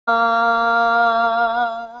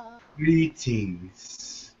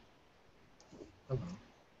Greetings. Hello.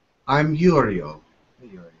 I'm Uriel. Hey,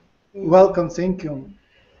 Uriel. Welcome, thank you.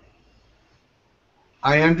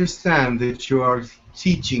 I understand that you are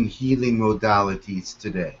teaching healing modalities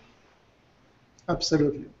today.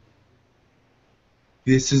 Absolutely.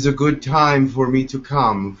 This is a good time for me to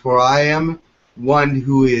come, for I am one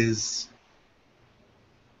who is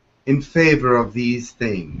in favor of these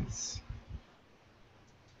things.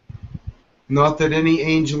 Not that any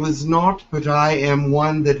angel is not, but I am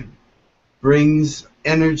one that brings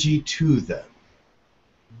energy to them.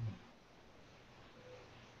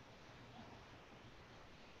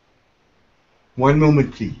 One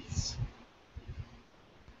moment, please.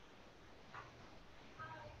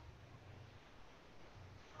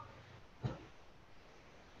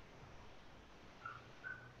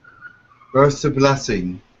 First, a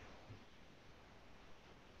blessing.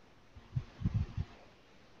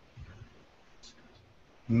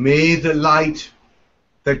 May the light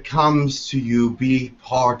that comes to you be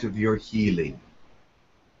part of your healing.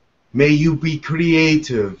 May you be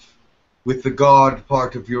creative with the God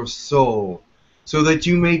part of your soul, so that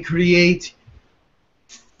you may create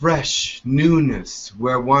fresh newness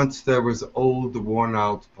where once there was old,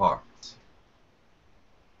 worn-out parts.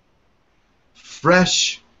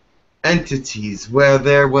 Fresh entities where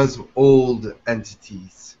there was old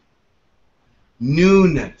entities.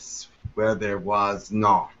 Newness where there was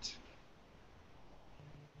not.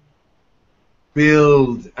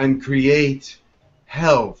 Build and create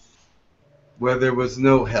health where there was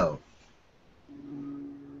no health.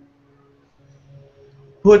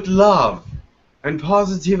 Put love and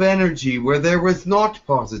positive energy where there was not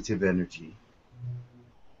positive energy.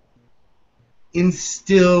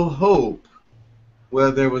 Instill hope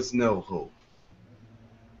where there was no hope.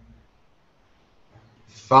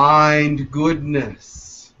 Find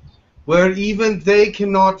goodness where even they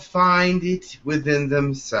cannot find it within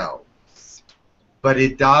themselves, but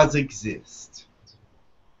it does exist.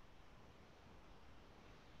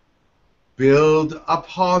 Build a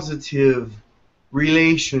positive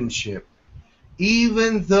relationship,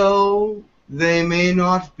 even though they may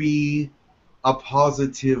not be a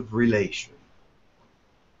positive relation.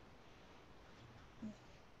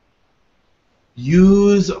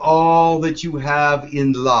 Use all that you have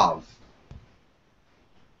in love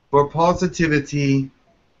for positivity,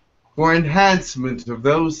 for enhancement of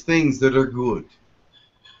those things that are good.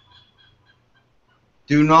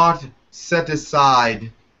 Do not set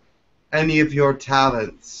aside any of your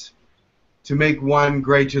talents to make one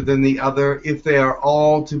greater than the other if they are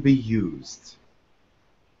all to be used.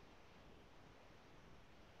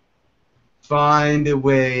 Find a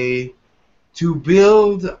way to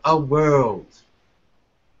build a world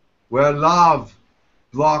where love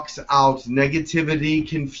blocks out negativity,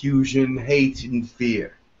 confusion, hate, and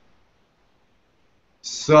fear.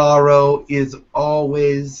 Sorrow is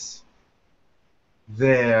always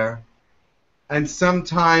there, and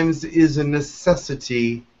sometimes is a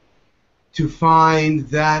necessity to find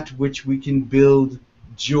that which we can build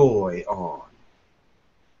joy on.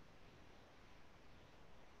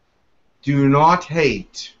 Do not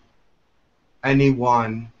hate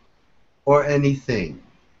anyone or anything,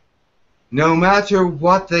 no matter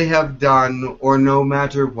what they have done or no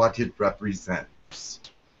matter what it represents,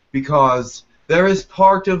 because there is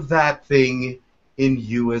part of that thing in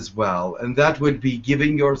you as well, and that would be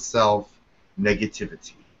giving yourself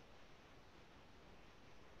negativity.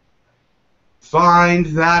 Find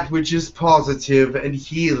that which is positive and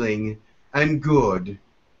healing and good,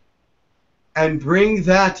 and bring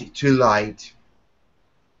that to light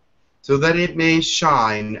so that it may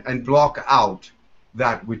shine and block out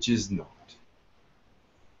that which is not.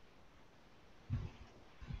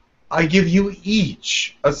 I give you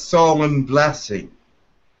each a solemn blessing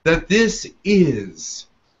that this is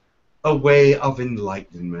a way of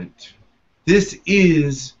enlightenment. This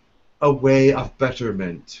is a way of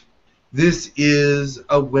betterment. This is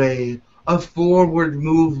a way of forward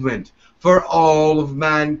movement for all of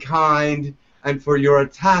mankind and for your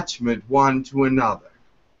attachment one to another.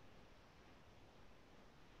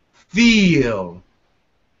 Feel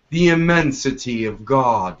the immensity of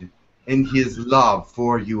God and His love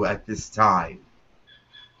for you at this time.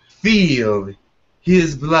 Feel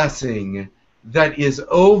His blessing that is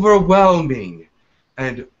overwhelming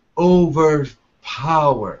and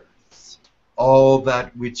overpowers all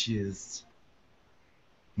that which is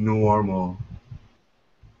normal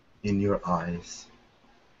in your eyes.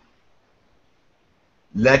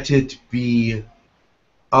 Let it be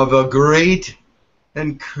of a great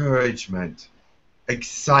encouragement,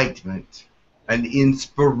 excitement, and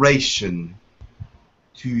inspiration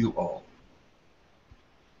to you all.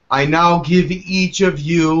 I now give each of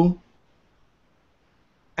you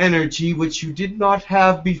energy which you did not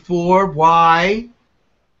have before. Why?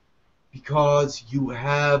 Because you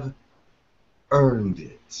have earned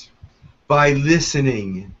it by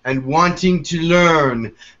listening and wanting to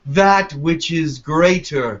learn that which is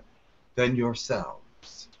greater than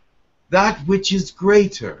yourselves, that which is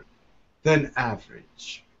greater than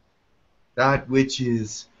average, that which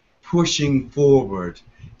is pushing forward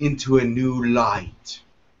into a new light.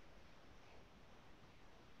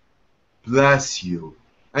 Bless you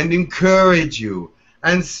and encourage you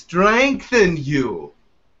and strengthen you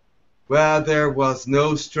where there was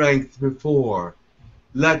no strength before.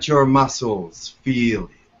 Let your muscles feel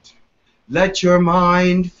it. Let your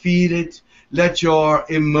mind feel it. Let your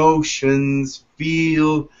emotions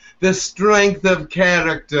feel the strength of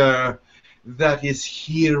character that is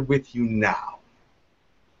here with you now.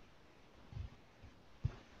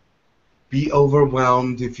 Be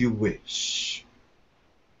overwhelmed if you wish,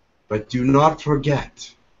 but do not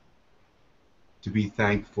forget to be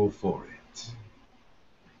thankful for it.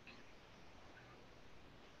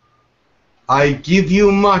 I give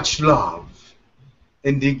you much love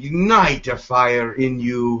and ignite a fire in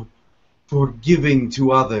you for giving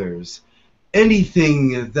to others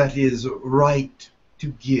anything that is right to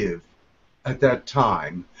give at that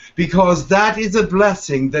time, because that is a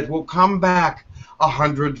blessing that will come back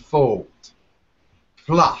 100-fold.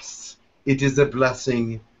 Plus, it is a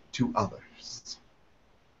blessing to others.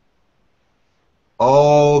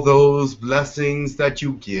 All those blessings that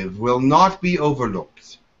you give will not be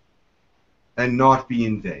overlooked and not be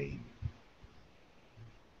in vain,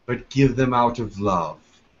 but give them out of love,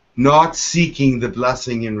 not seeking the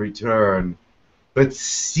blessing in return, but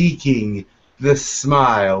seeking the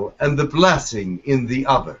smile and the blessing in the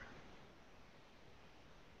other.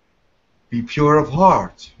 Be pure of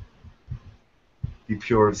heart. Be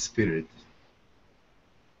pure of spirit.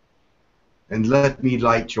 And let me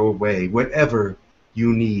light your way, whatever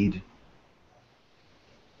you need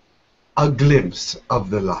a glimpse of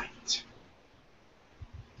the light.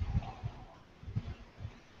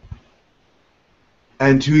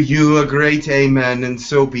 And to you a great amen, and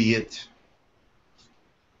so be it.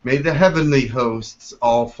 May the heavenly hosts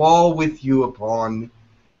all fall with you upon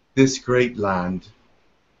this great land.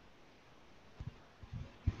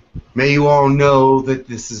 May you all know that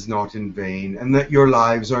this is not in vain, and that your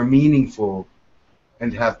lives are meaningful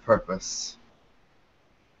and have purpose.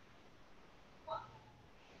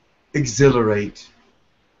 Exhilarate,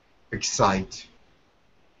 excite,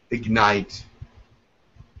 ignite,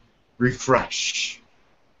 refresh.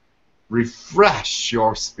 Refresh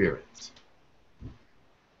your spirit.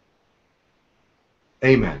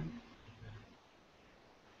 Amen.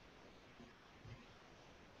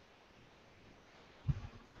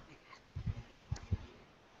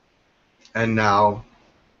 And now,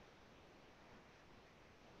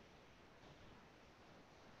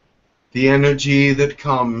 the energy that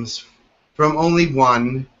comes from only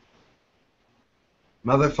one,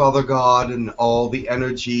 Mother, Father, God, and all the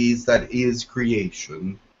energies that is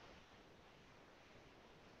creation,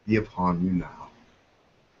 be upon you now.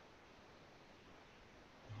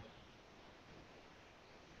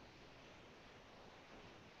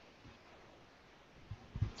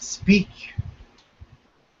 Speak,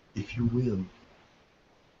 if you will.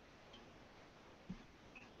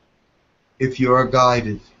 If you are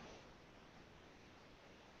guided,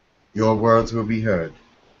 your words will be heard.